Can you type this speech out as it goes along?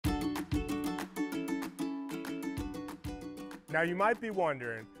Now you might be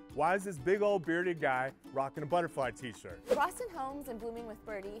wondering, why is this big old bearded guy rocking a butterfly t-shirt? Braustin Homes and Blooming with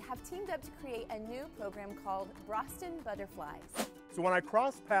Birdie have teamed up to create a new program called Braustin Butterflies. So when I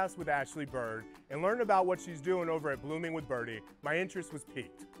crossed paths with Ashley Bird and learned about what she's doing over at Blooming with Birdie, my interest was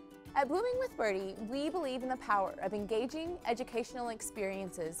piqued. At Blooming with Birdie, we believe in the power of engaging educational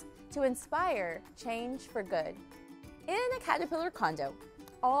experiences to inspire change for good. In a caterpillar condo,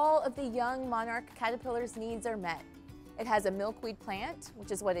 all of the young monarch caterpillar's needs are met. It has a milkweed plant,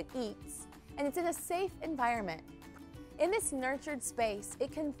 which is what it eats, and it's in a safe environment. In this nurtured space,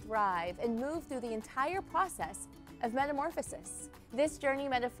 it can thrive and move through the entire process of metamorphosis. This journey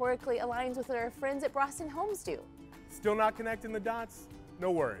metaphorically aligns with what our friends at Braustin Homes do. Still not connecting the dots? No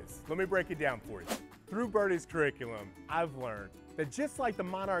worries, let me break it down for you. Through Birdie's curriculum, I've learned that just like the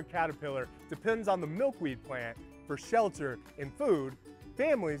monarch caterpillar depends on the milkweed plant for shelter and food,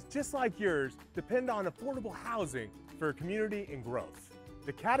 families just like yours depend on affordable housing for community and growth.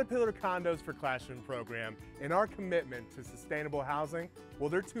 The Caterpillar Condos for Classroom program and our commitment to sustainable housing,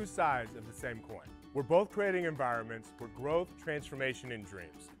 well, they're two sides of the same coin. We're both creating environments where growth, transformation, and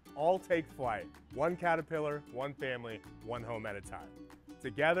dreams all take flight, one caterpillar, one family, one home at a time.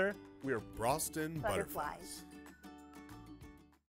 Together, we are Braustin Butterflies.